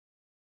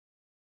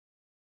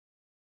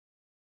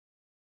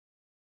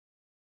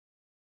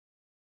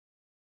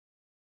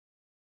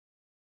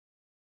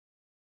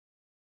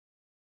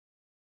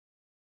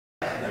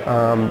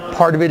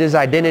Part of it is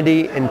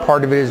identity, and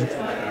part of it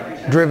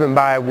is driven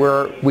by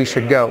where we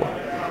should go.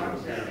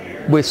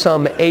 With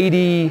some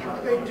 80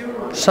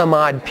 some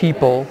odd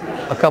people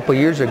a couple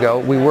years ago,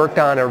 we worked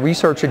on a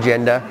research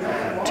agenda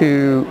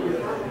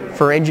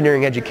for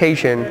engineering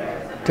education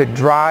to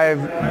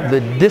drive the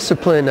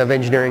discipline of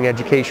engineering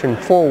education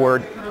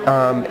forward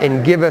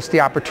and give us the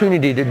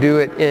opportunity to do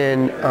it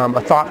in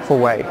a thoughtful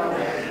way.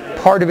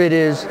 Part of it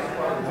is,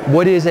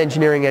 what is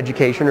engineering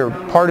education, or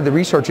part of the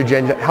research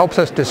agenda helps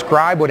us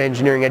describe what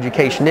engineering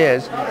education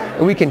is,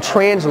 and we can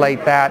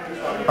translate that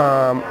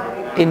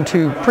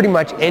into pretty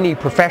much any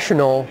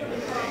professional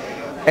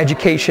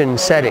education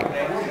setting.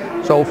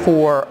 So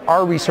for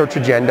our research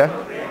agenda,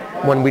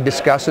 when we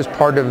discuss as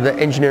part of the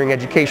engineering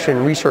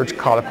education research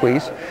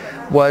colloquies,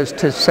 was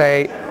to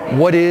say,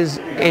 what is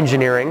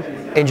engineering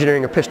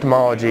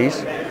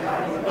epistemologies,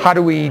 how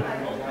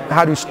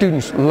do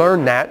students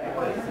learn that,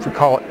 we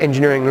call it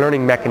engineering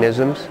learning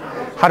mechanisms,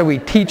 how do we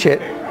teach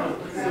it,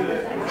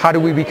 how do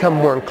we become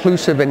more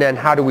inclusive, and then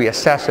how do we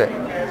assess it.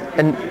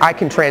 And I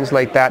can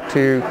translate that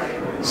to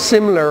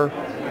similar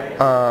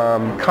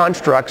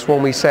constructs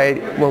when we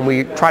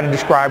try to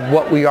describe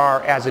what we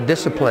are as a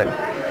discipline.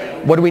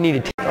 What do we need to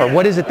teach, or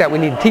what is it that we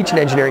need to teach in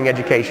engineering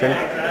education?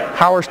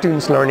 How are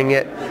students learning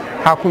it?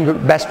 How can we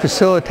best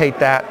facilitate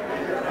that?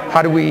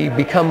 How do we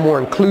become more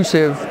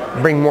inclusive,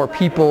 bring more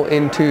people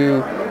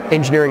into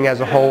engineering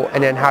as a whole,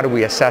 and then how do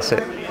we assess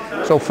it?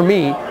 So for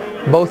me,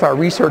 both our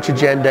research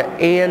agenda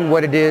and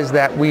what it is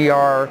that we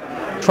are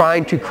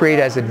trying to create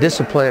as a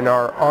discipline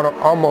are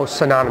almost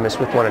synonymous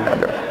with one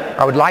another.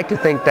 I would like to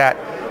think that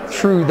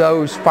through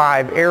those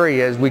 5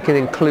 areas we can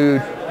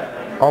include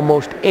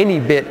almost any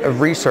bit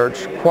of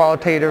research,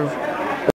 qualitative,